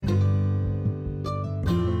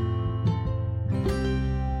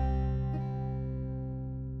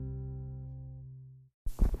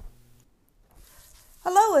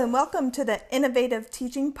and welcome to the Innovative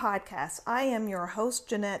Teaching Podcast. I am your host,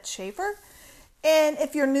 Jeanette Schaefer. And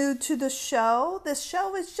if you're new to the show, this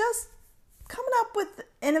show is just coming up with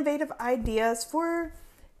innovative ideas for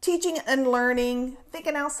teaching and learning,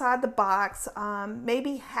 thinking outside the box,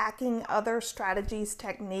 maybe hacking other strategies,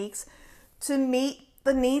 techniques to meet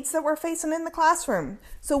the needs that we're facing in the classroom.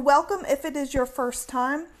 So welcome if it is your first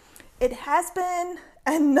time. It has been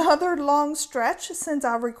another long stretch since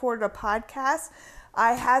I recorded a podcast.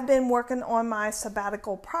 I have been working on my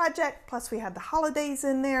sabbatical project, plus we had the holidays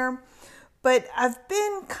in there, but I've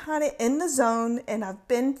been kind of in the zone and I've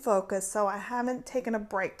been focused, so I haven't taken a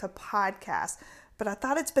break to podcast. But I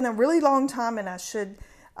thought it's been a really long time and I should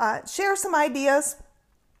share some ideas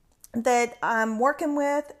that I'm working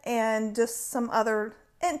with and just some other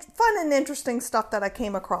fun and interesting stuff that I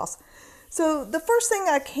came across. So the first thing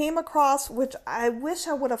I came across, which I wish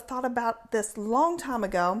I would have thought about this long time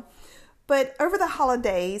ago, but over the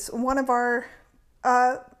holidays, one of our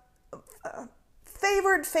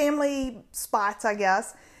favorite family spots, I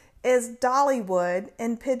guess, is Dollywood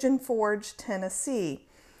in Pigeon Forge, Tennessee.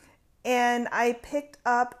 And I picked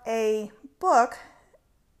up a book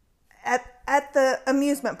at the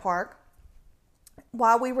amusement park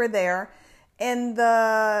while we were there. And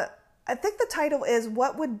I think the title is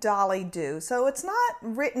What Would Dolly Do? So it's not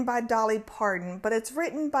written by Dolly Parton, but it's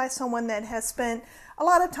written by someone that has spent a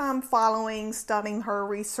lot of time following, studying her,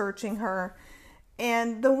 researching her.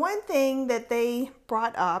 And the one thing that they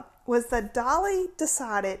brought up was that Dolly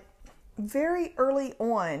decided very early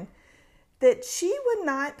on that she would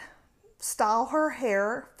not style her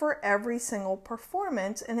hair for every single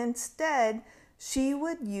performance, and instead she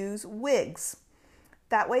would use wigs.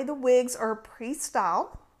 That way the wigs are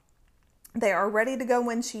pre-styled. They are ready to go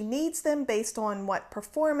when she needs them based on what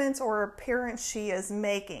performance or appearance she is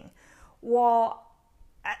making. Well,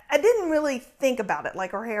 I didn't really think about it,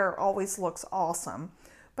 like her hair always looks awesome,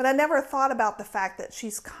 but I never thought about the fact that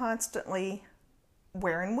she's constantly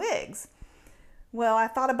wearing wigs. Well, I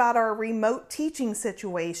thought about our remote teaching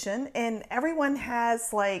situation, and everyone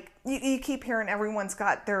has you keep hearing everyone's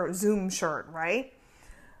got their Zoom shirt, right?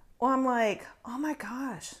 Well, I'm like, oh my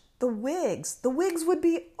gosh, the wigs would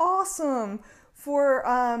be awesome for,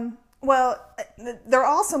 they're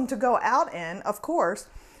awesome to go out in, of course,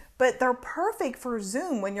 but they're perfect for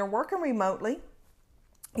Zoom when you're working remotely.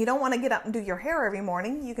 You don't want to get up and do your hair every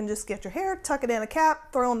morning. You can just get your hair, tuck it in a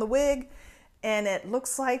cap, throw on the wig, and it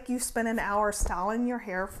looks like you spent an hour styling your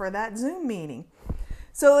hair for that Zoom meeting.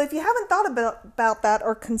 So if you haven't thought about that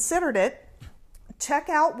or considered it, check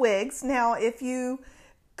out wigs. Now, if you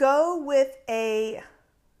go with a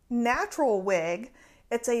natural wig,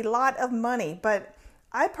 it's a lot of money, but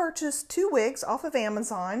I purchased 2 wigs off of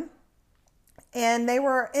Amazon, and they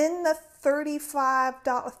were in the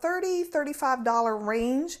 $35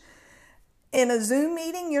 range. In a Zoom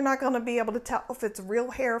meeting, you're not going to be able to tell if it's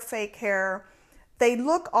real hair, fake hair. They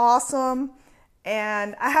look awesome,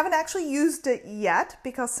 and I haven't actually used it yet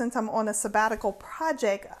because since I'm on a sabbatical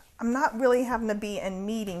project, I'm not really having to be in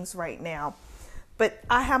meetings right now. But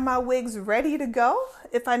I have my wigs ready to go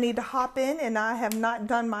if I need to hop in, and I have not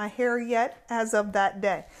done my hair yet as of that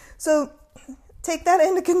day. So take that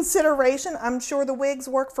into consideration. I'm sure the wigs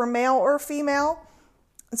work for male or female.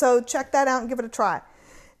 So check that out and give it a try.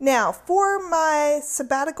 Now, for my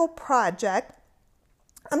sabbatical project,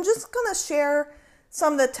 I'm just going to share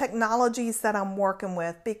some of the technologies that I'm working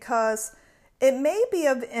with because it may be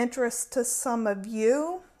of interest to some of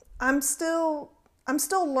you. I'm still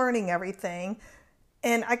learning everything.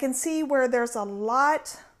 And I can see where there's a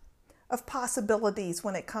lot of possibilities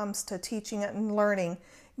when it comes to teaching and learning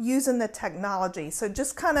using the technology. So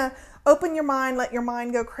just kind of open your mind, let your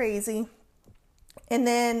mind go crazy. And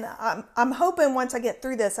then I'm hoping once I get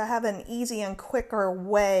through this, I have an easy and quicker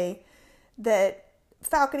way that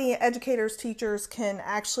faculty, educators, teachers can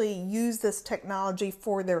actually use this technology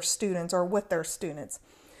for their students or with their students.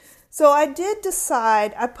 So I did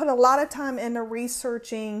decide, I put a lot of time into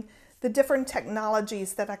researching the different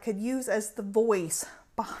technologies that I could use as the voice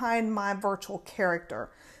behind my virtual character.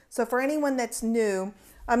 So for anyone that's new,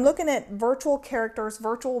 I'm looking at virtual characters,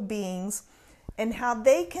 virtual beings, and how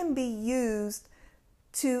they can be used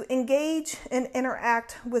to engage and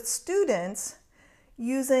interact with students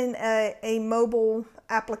using a mobile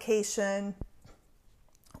application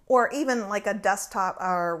or even like a desktop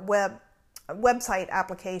or website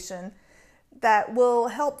application that will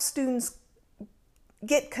help students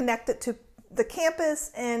get connected to the campus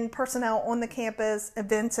and personnel on the campus,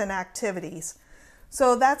 events and activities.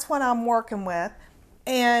 So that's what I'm working with.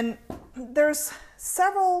 And there's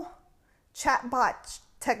several chatbot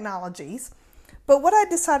technologies. But what I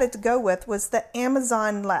decided to go with was the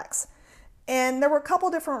Amazon Lex. And there were a couple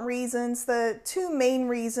different reasons. The two main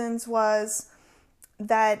reasons was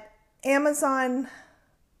that Amazon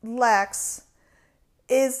Lex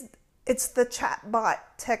it's the chatbot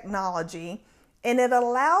technology, and it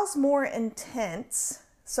allows more intents.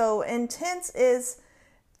 So intents is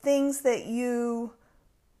things that you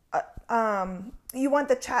want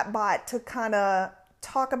the chatbot to kind of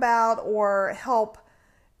talk about or help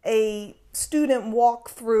a student walk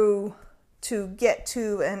through to get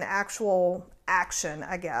to an actual action,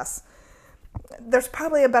 I guess. There's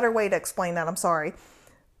probably a better way to explain that, I'm sorry.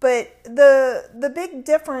 But the big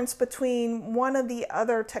difference between one of the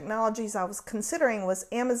other technologies I was considering was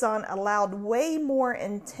Amazon allowed way more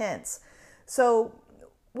intents. So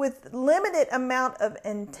with limited amount of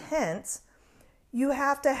intents, you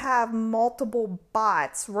have to have multiple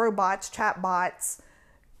bots, robots, chatbots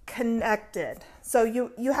connected. So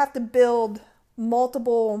you have to build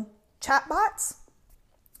multiple chatbots,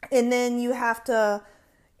 and then you have to,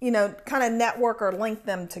 kind of network or link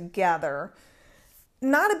them together.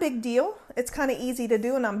 Not a big deal. It's kind of easy to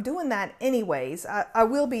do, and I'm doing that anyways. I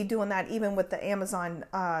will be doing that even with the Amazon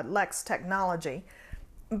Lex technology.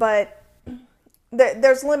 But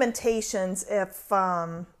there's limitations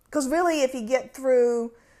because really if you get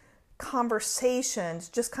through conversations,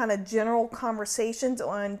 just kind of general conversations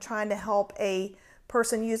on trying to help a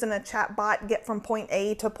person using a chat bot get from point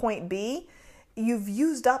A to point B, you've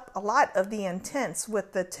used up a lot of the intents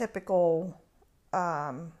with the typical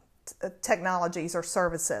technologies or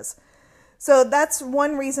services. So that's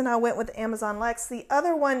one reason I went with Amazon Lex. The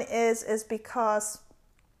other one is because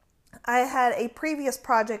I had a previous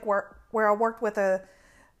project where I worked with a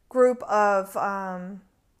group of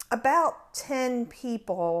about 10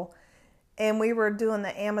 people, and we were doing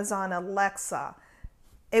the Amazon Alexa.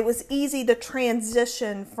 It was easy to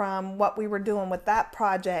transition from what we were doing with that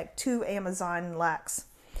project to Amazon Lex.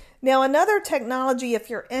 Now, another technology, if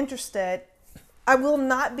you're interested, I will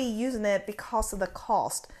not be using it because of the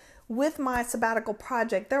cost. With my sabbatical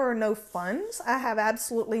project, there are no funds. I have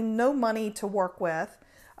absolutely no money to work with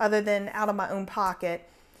other than out of my own pocket.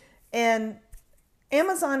 And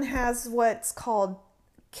Amazon has what's called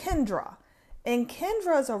Kendra. And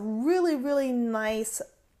Kendra is a really, really nice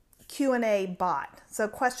Q&A bot. So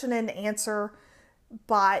question and answer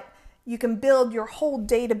bot. You can build your whole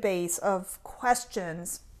database of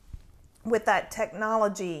questions with that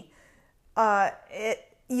technology.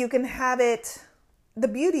 You can have it, the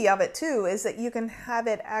beauty of it too is that you can have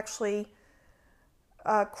it actually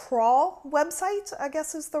crawl websites, I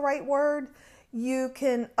guess is the right word. You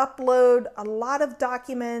can upload a lot of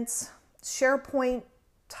documents, SharePoint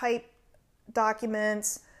type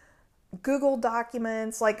documents, Google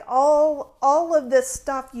documents, like all of this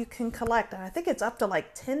stuff you can collect. And I think it's up to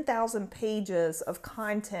like 10,000 pages of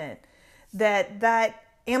content that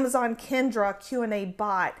Amazon Kendra Q&A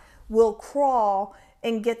bot will crawl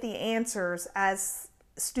and get the answers as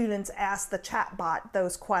students ask the chat bot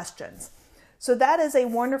those questions. So that is a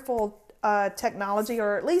wonderful technology,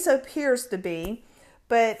 or at least it appears to be,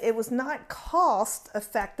 but it was not cost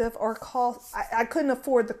effective or I couldn't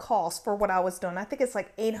afford the cost for what I was doing. I think it's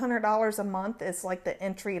like $800 a month is like the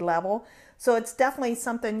entry level. So it's definitely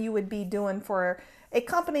something you would be doing for a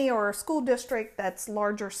company or a school district that's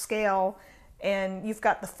larger scale and you've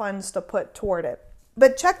got the funds to put toward it.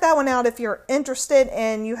 But check that one out if you're interested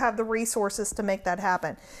and you have the resources to make that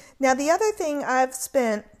happen. Now, the other thing I've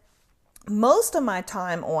spent most of my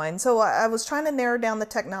time on, so I was trying to narrow down the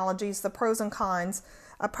technologies, the pros and cons.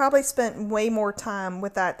 I probably spent way more time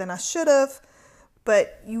with that than I should have,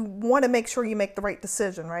 but you want to make sure you make the right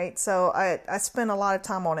decision, right? So I spent a lot of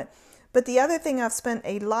time on it. But the other thing I've spent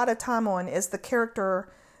a lot of time on is the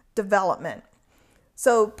character development.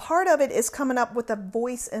 So part of it is coming up with a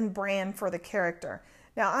voice and brand for the character.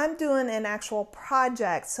 Now I'm doing an actual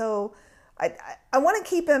project, so I want to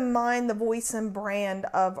keep in mind the voice and brand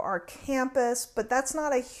of our campus, but that's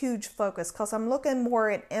not a huge focus because I'm looking more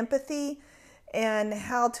at empathy and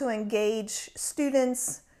how to engage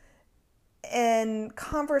students in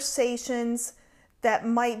conversations that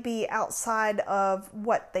might be outside of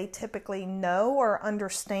what they typically know or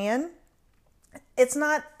understand. It's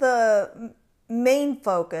not the main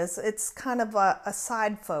focus, it's kind of a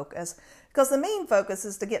side focus. Because the main focus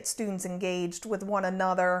is to get students engaged with one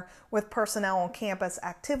another, with personnel on campus,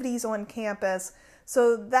 activities on campus.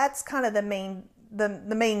 So that's kind of the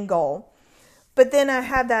main goal. But then I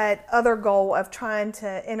have that other goal of trying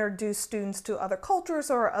to introduce students to other cultures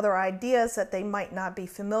or other ideas that they might not be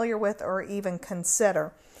familiar with or even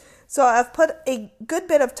consider. So I've put a good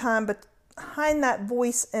bit of time behind that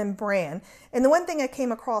voice and brand. And the one thing I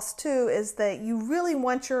came across too is that you really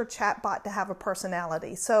want your chatbot to have a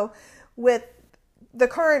personality. So with the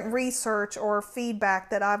current research or feedback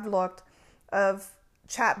that I've looked of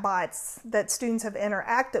chatbots that students have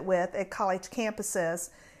interacted with at college campuses,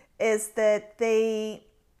 is that they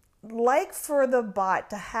like for the bot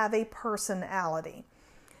to have a personality.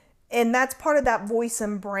 And that's part of that voice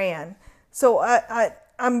and brand. So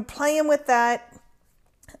I'm playing with that.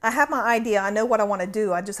 I have my idea. I know what I want to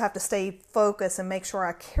do. I just have to stay focused and make sure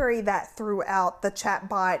I carry that throughout the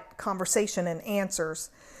chatbot conversation and answers.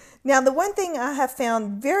 Now, the one thing I have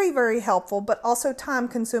found very, very helpful, but also time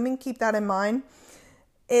consuming, keep that in mind,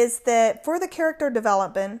 is that for the character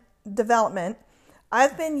development,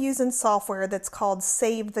 I've been using software that's called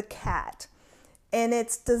Save the Cat. And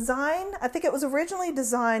it's designed, I think it was originally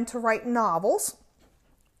designed to write novels.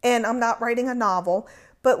 And I'm not writing a novel.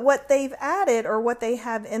 But what they've added, or what they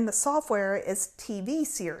have in the software, is TV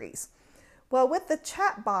series. Well, with the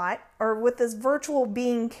chatbot, or with this virtual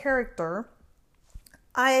being character,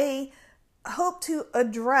 I hope to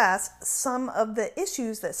address some of the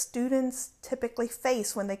issues that students typically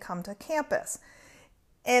face when they come to campus.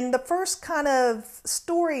 And the first kind of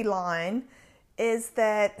storyline is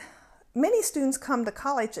that many students come to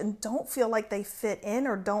college and don't feel like they fit in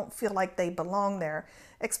or don't feel like they belong there.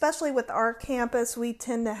 Especially with our campus, we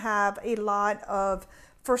tend to have a lot of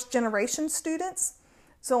first generation students.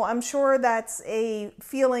 So I'm sure that's a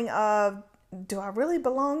feeling of, do I really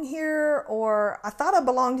belong here? Or I thought I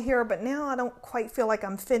belonged here, but now I don't quite feel like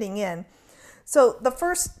I'm fitting in. So the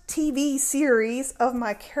first TV series of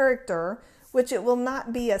my character, which it will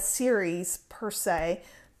not be a series per se,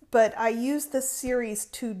 but I use this series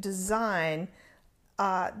to design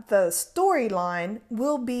the storyline,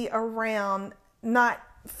 will be around not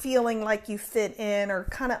feeling like you fit in or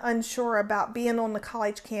kind of unsure about being on the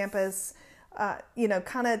college campus,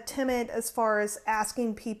 kind of timid as far as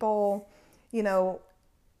asking people,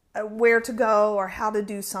 where to go or how to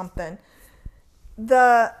do something.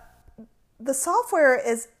 The software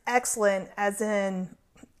is excellent, as in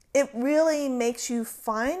it really makes you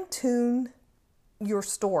fine-tune your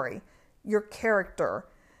story, your character,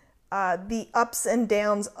 the ups and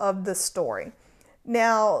downs of the story.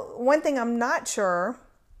 Now, one thing I'm not sure,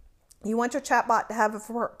 you want your chatbot to have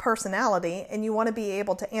a personality and you want to be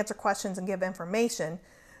able to answer questions and give information,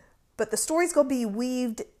 but the story's going to be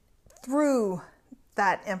weaved through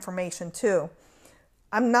that information too.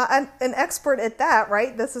 I'm not an expert at that,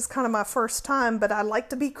 right? This is kind of my first time, but I like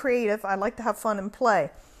to be creative. I like to have fun and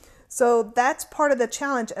play. So that's part of the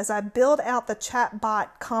challenge as I build out the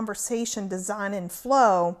chatbot conversation design and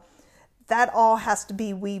flow. That all has to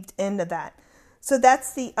be weaved into that. So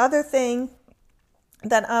that's the other thing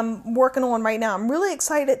that I'm working on right now. I'm really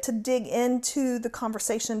excited to dig into the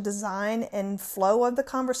conversation design and flow of the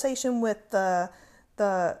conversation with the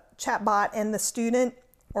chatbot and the student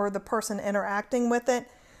or the person interacting with it.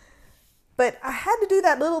 But I had to do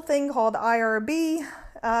that little thing called IRB.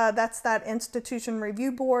 That's that institution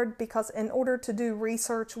review board, because in order to do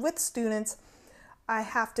research with students, I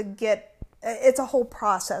have to it's a whole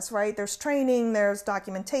process, right? There's training, there's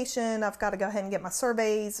documentation. I've got to go ahead and get my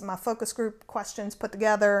surveys, my focus group questions put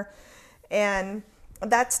together. And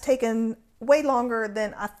that's taken way longer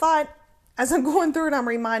than I thought. As I'm going through it, I'm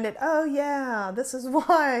reminded, oh yeah, this is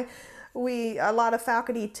why a lot of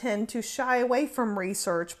faculty tend to shy away from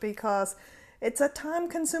research, because it's a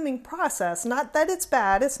time-consuming process. Not that it's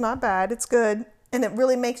bad, it's not bad, it's good. And it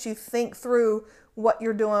really makes you think through what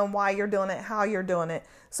you're doing, why you're doing it, how you're doing it.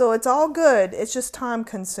 So it's all good, it's just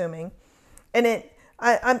time-consuming. And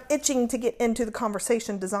I'm itching to get into the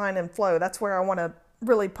conversation design and flow. That's where I want to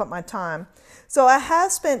really put my time. So I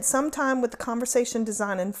have spent some time with the conversation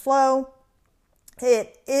design and flow.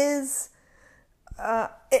 It's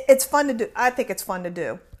fun to do. I think it's fun to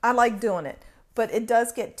do. I like doing it. But it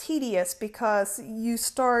does get tedious because you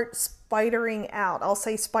start spidering out. I'll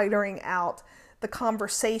say spidering out the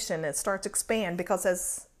conversation. It starts to expand because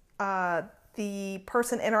as the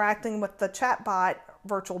person interacting with the chatbot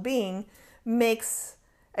virtual being makes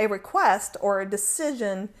a request or a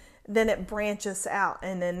decision, then it branches out,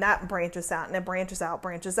 and then that branches out, and it branches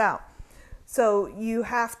out. So you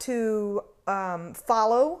have to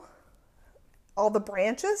follow all the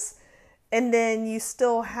branches, and then you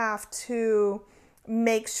still have to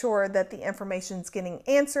make sure that the information is getting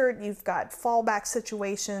answered. You've got fallback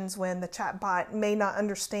situations when the chatbot may not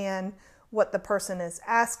understand what the person is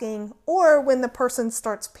asking, or when the person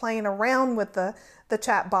starts playing around with the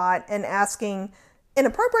chatbot and asking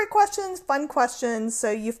inappropriate questions, fun questions. So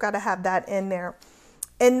you've got to have that in there.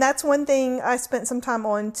 And that's one thing I spent some time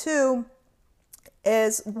on too,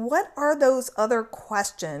 is what are those other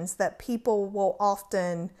questions that people will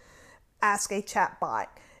often ask a chatbot?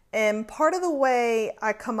 And part of the way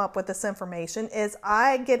I come up with this information is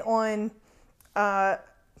I get on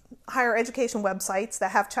higher education websites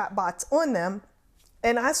that have chatbots on them,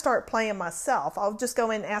 and I start playing myself. I'll just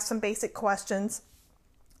go in and ask some basic questions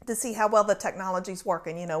to see how well the technology's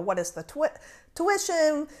working. You know, what is the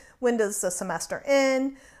tuition? When does the semester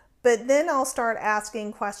end? But then I'll start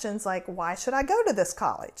asking questions like, why should I go to this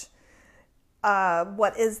college?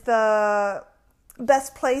 What is the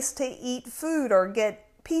best place to eat food or get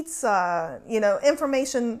pizza? You know,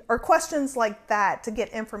 information or questions like that to get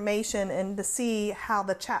information and to see how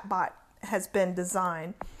the chatbot has been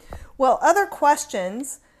designed. Well, other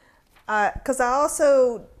questions, because I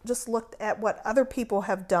also just looked at what other people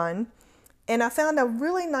have done, and I found a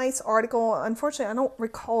really nice article. Unfortunately, I don't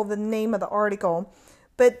recall the name of the article,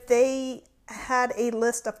 but they had a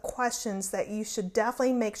list of questions that you should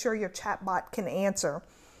definitely make sure your chatbot can answer.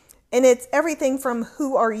 And it's everything from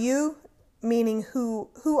who are you, meaning who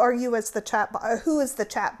are you as the chatbot, who is the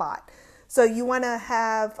chatbot. So you want to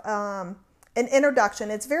have an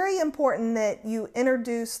introduction. It's very important that you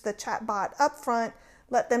introduce the chatbot up front,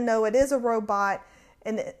 let them know it is a robot,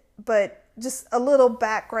 but just a little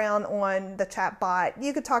background on the chatbot.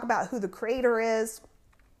 You could talk about who the creator is,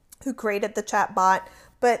 who created the chatbot,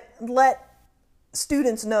 but let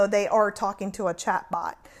students know they are talking to a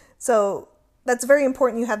chatbot. So that's very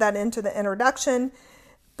important you have that into the introduction.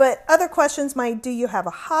 But other questions might, do you have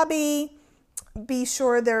a hobby? Be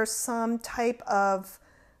sure there's some type of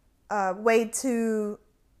way to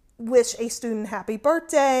wish a student happy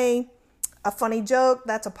birthday. A funny joke,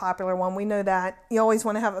 that's a popular one. We know that. You always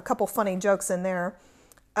want to have a couple funny jokes in there.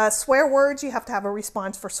 Swear words, you have to have a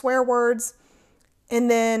response for swear words. And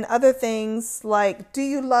then other things like, do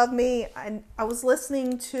you love me? I was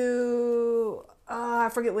listening to, I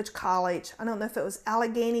forget which college. I don't know if it was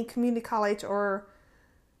Allegheny Community College or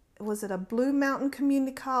was it a Blue Mountain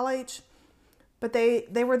Community College? But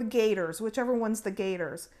they were the Gators, whichever one's the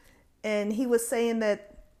Gators. And he was saying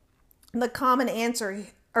that the common answer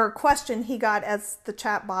or question he got as the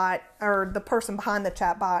chatbot or the person behind the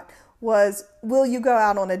chatbot was, will you go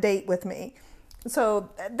out on a date with me? So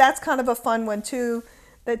that's kind of a fun one too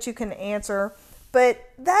that you can answer. But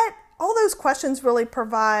all those questions really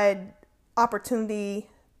provide opportunity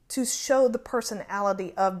to show the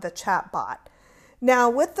personality of the chatbot. Now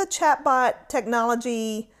with the chatbot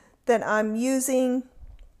technology that I'm using,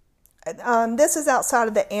 this is outside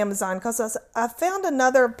of the Amazon because I found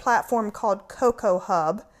another platform called Cocoa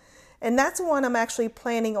Hub, and that's the one I'm actually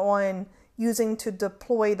planning on using to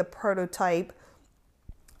deploy the prototype.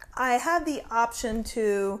 I have the option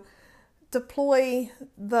to deploy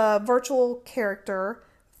the virtual character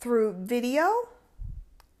through video,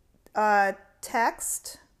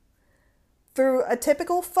 text, through a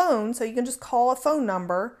typical phone, so you can just call a phone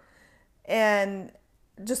number and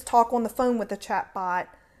just talk on the phone with the chatbot,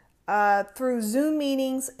 through Zoom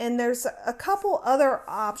meetings, and there's a couple other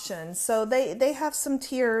options. So they have some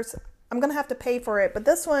tiers. I'm going to have to pay for it, but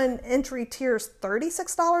this one, entry tier is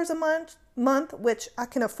 $36 a month, which I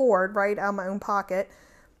can afford right out of my own pocket.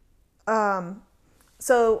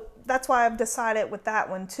 So that's why I've decided with that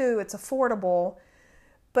one too. It's affordable,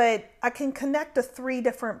 but I can connect to 3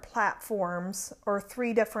 different platforms or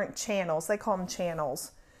 3 different channels. They call them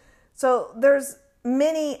channels. So there's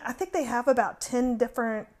many, I think they have about 10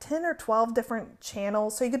 or 12 different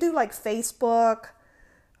channels. So you could do like Facebook.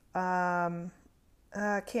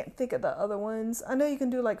 I can't think of the other ones. I know you can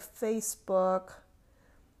do like Facebook,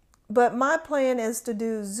 but my plan is to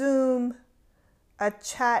do Zoom, a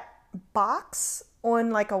chat box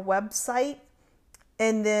on like a website,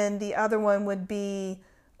 and then the other one would be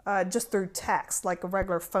just through text, like a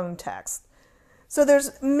regular phone text. So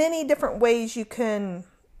there's many different ways you can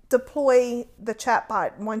deploy the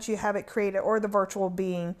chatbot once you have it created, or the virtual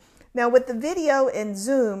being. Now with the video in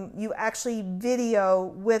Zoom, you actually video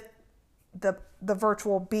with the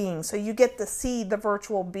virtual being. So you get to see the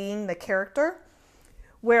virtual being, the character,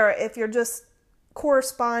 where if you're just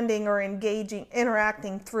corresponding or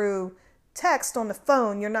interacting through text on the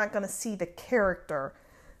phone, you're not going to see the character.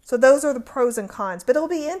 So those are the pros and cons. But it'll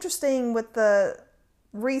be interesting with the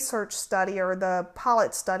research study or the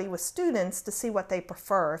pilot study with students to see what they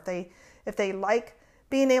prefer. If they like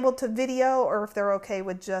being able to video or if they're okay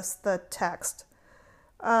with just the text.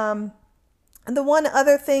 And the one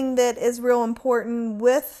other thing that is real important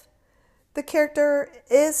with the character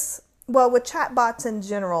is, well, with chatbots in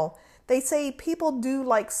general, they say people do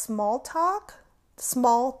like small talk,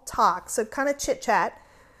 so kind of chit chat,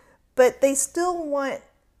 but they still want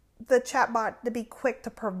the chatbot to be quick to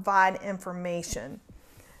provide information.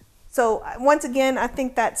 So once again, I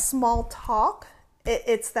think that small talk,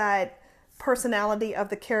 it's that personality of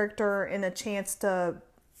the character and a chance to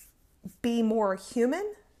be more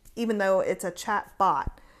human, even though it's a chat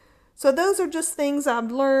bot. So those are just things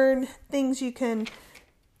I've learned, things you can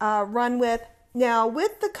run with. Now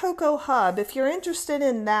with the Cocoa Hub, if you're interested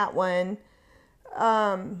in that one,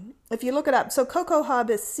 if you look it up, so Cocoa Hub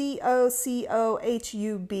is COCOHUB.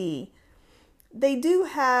 They do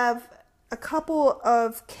have a couple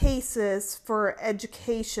of cases for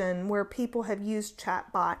education where people have used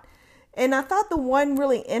chatbot. And I thought the one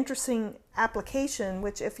really interesting application,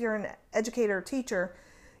 which if you're an educator or teacher,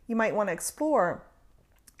 you might want to explore,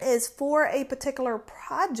 is for a particular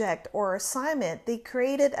project or assignment, they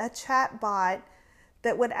created a chatbot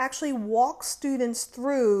that would actually walk students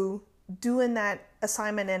through doing that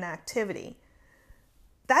assignment and activity.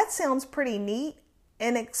 That sounds pretty neat,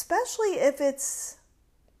 and especially if it's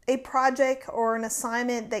a project or an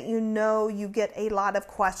assignment that you get a lot of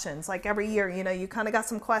questions. Like every year, you kind of got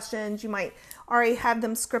some questions. You might already have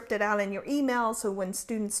them scripted out in your email, so when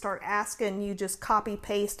students start asking, you just copy,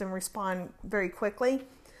 paste, and respond very quickly.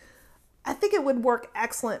 I think it would work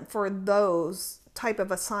excellent for those type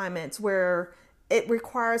of assignments where it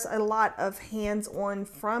requires a lot of hands-on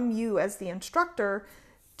from you as the instructor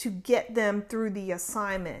to get them through the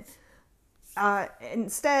assignment. But in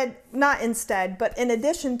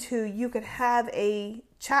addition to, you could have a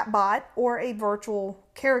chatbot or a virtual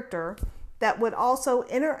character that would also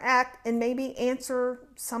interact and maybe answer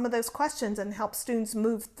some of those questions and help students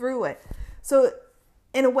move through it. So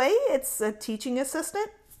in a way, it's a teaching assistant,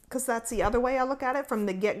 because that's the other way I look at it from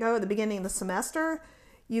the get-go, the beginning of the semester.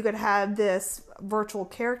 You could have this virtual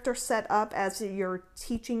character set up as your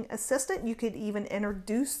teaching assistant. You could even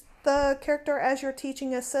introduce the character as your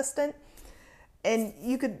teaching assistant. And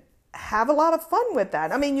you could have a lot of fun with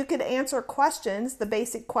that. I mean, you could answer questions, the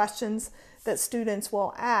basic questions that students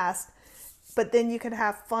will ask, but then you could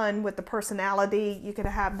have fun with the personality. You could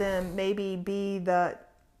have them maybe be the,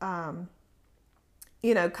 kind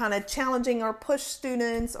of challenging or push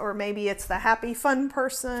students, or maybe it's the happy, fun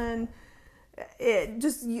person.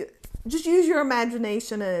 Just use your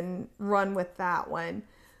imagination and run with that one.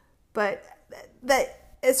 But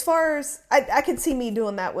that, as far as, I can see me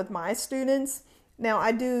doing that with my students. Now,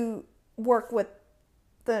 I do work with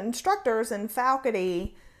the instructors in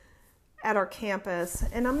faculty at our campus,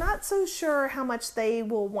 and I'm not so sure how much they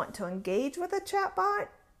will want to engage with a chatbot.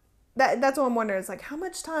 That's what I'm wondering, is like, how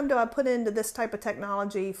much time do I put into this type of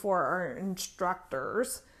technology for our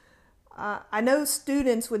instructors? I know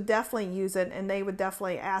students would definitely use it, and they would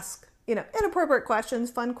definitely ask, inappropriate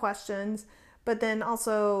questions, fun questions, but then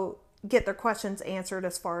also get their questions answered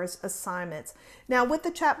as far as assignments. Now, with the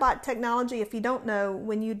chatbot technology, if you don't know,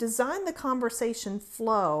 when you design the conversation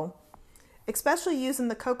flow, especially using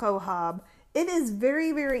the Cocoa Hub, it is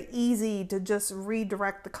very, very easy to just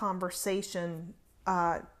redirect the conversation,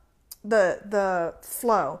 the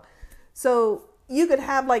flow. So you could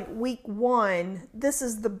have like week 1, this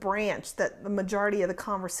is the branch that the majority of the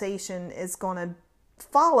conversation is going to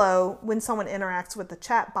follow when someone interacts with the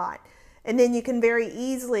chatbot. And then you can very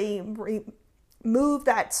easily move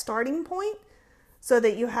that starting point so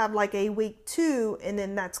that you have like a week 2, and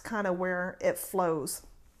then that's kind of where it flows.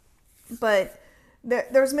 But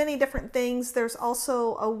there's many different things. There's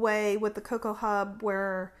also a way with the Cocoa Hub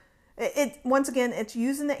where once again, it's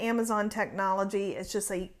using the Amazon technology. It's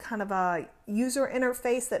just a kind of a user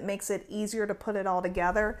interface that makes it easier to put it all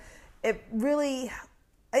together. It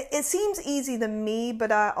seems easy to me,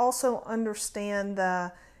 but I also understand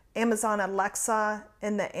the Amazon Alexa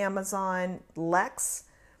and the Amazon Lex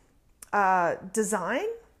design,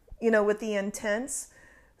 with the intents.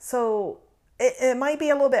 So it might be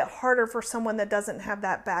a little bit harder for someone that doesn't have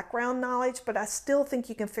that background knowledge, but I still think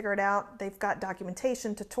you can figure it out. They've got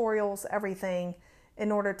documentation, tutorials, everything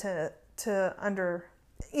in order to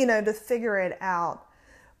figure it out.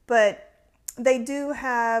 But they do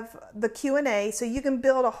have the Q&A, so you can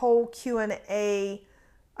build a whole Q&A.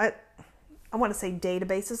 I want to say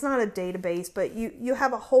database. It's not a database, but you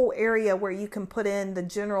have a whole area where you can put in the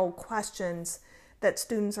general questions that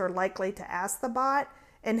students are likely to ask the bot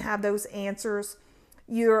and have those answers.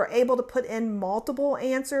 You're able to put in multiple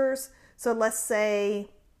answers. So let's say,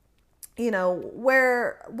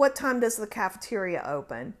 what time does the cafeteria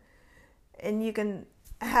open? And you can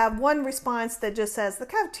have one response that just says the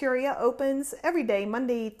cafeteria opens every day,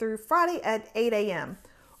 Monday through Friday at 8 a.m.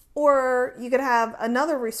 Or you could have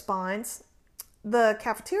another response, the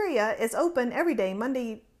cafeteria is open every day,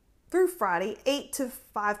 Monday through Friday, 8 to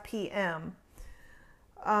 5 p.m.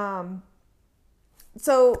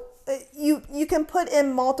 So you can put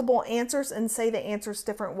in multiple answers and say the answers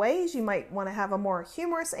different ways. You might want to have a more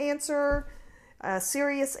humorous answer, a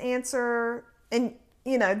serious answer, and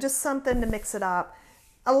just something to mix it up.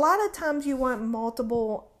 A lot of times you want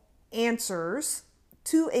multiple answers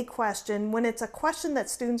to a question when it's a question that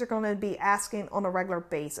students are going to be asking on a regular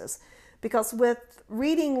basis. Because with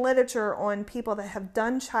reading literature on people that have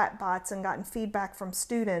done chatbots and gotten feedback from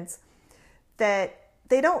students, that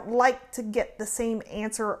they don't like to get the same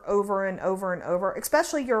answer over and over and over,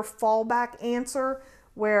 especially your fallback answer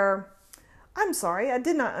where, I'm sorry, I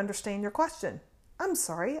did not understand your question. I'm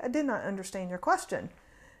sorry, I did not understand your question.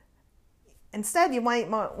 Instead, you might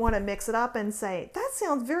want to mix it up and say, that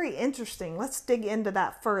sounds very interesting. Let's dig into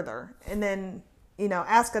that further. And then,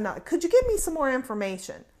 ask another, could you give me some more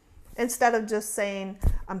information? Instead of just saying,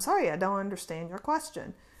 I'm sorry, I don't understand your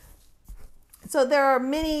question. So there are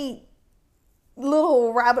many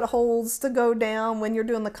little rabbit holes to go down when you're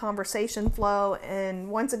doing the conversation flow. And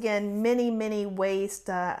once again, many, many ways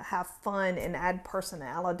to have fun and add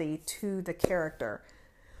personality to the character.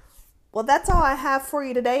 Well, that's all I have for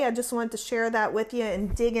you today. I just wanted to share that with you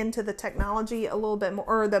and dig into the technology a little bit more,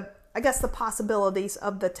 or the possibilities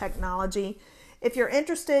of the technology. If you're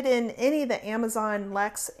interested in any of the Amazon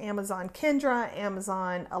Lex, Amazon Kindra,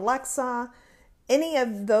 Amazon Alexa, any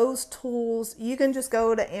of those tools, you can just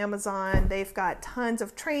go to Amazon. They've got tons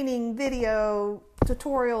of training, video,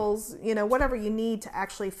 tutorials, whatever you need to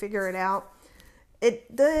actually figure it out.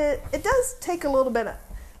 It does take a little bit of,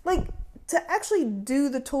 to actually do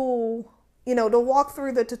the tool, to walk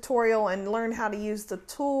through the tutorial and learn how to use the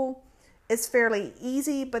tool is fairly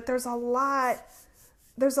easy, but there's a lot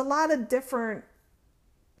of different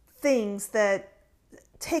things that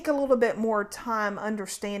take a little bit more time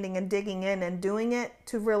understanding and digging in and doing it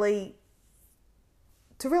to really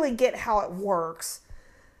get how it works.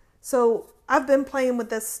 So I've been playing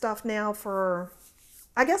with this stuff now for,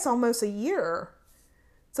 I guess, almost a year.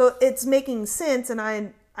 So it's making sense, and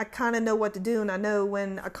I kind of know what to do, and I know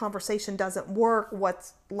when a conversation doesn't work,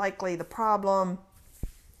 what's likely the problem.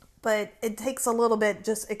 But it takes a little bit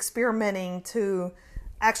just experimenting to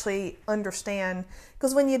actually understand.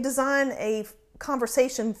 Because when you design a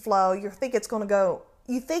conversation flow, you think it's going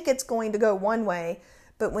to go one way,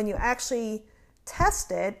 but when you actually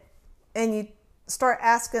test it and you start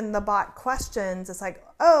asking the bot questions, it's like,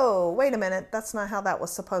 oh, wait a minute, that's not how that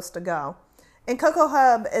was supposed to go. And Cocoa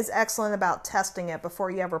Hub is excellent about testing it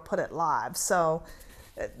before you ever put it live. So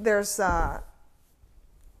there's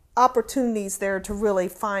opportunities there to really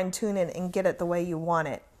fine tune it and get it the way you want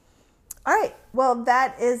it. All right, well,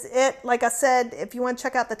 that is it. Like I said, if you want to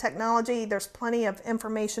check out the technology, there's plenty of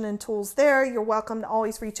information and tools there. You're welcome to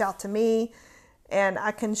always reach out to me, and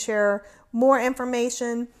I can share more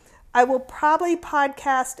information. I will probably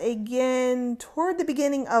podcast again toward the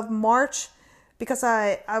beginning of March because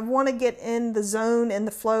I want to get in the zone and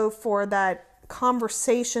the flow for that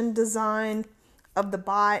conversation design of the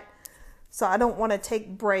bot. So I don't want to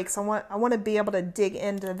take breaks. I want to be able to dig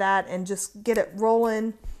into that and just get it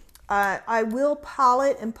rolling. I will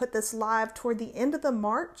pilot and put this live toward the end of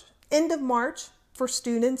March for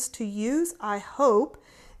students to use, I hope.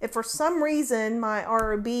 If for some reason my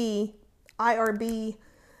IRB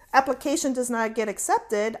application does not get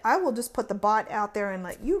accepted, I will just put the bot out there and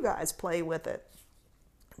let you guys play with it.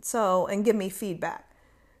 So, and give me feedback.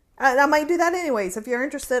 I might do that anyways. If you're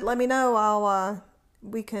interested, let me know.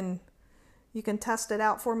 You can test it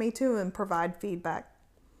out for me too and provide feedback.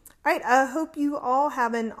 All right, I hope you all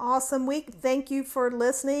have an awesome week. Thank you for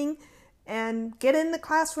listening, and get in the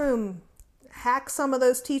classroom. Hack some of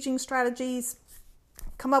those teaching strategies.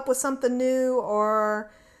 Come up with something new,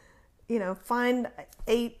 or find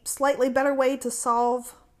a slightly better way to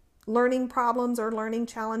solve learning problems or learning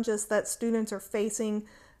challenges that students are facing.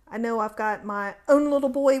 I know I've got my own little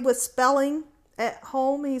boy with spelling at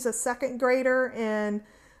home. He's a second grader, and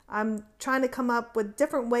I'm trying to come up with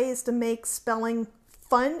different ways to make spelling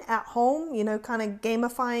fun at home, kind of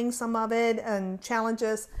gamifying some of it and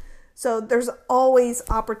challenges. So there's always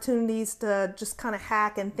opportunities to just kind of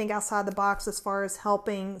hack and think outside the box as far as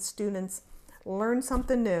helping students learn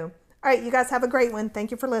something new. All right, you guys have a great one.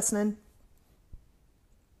 Thank you for listening.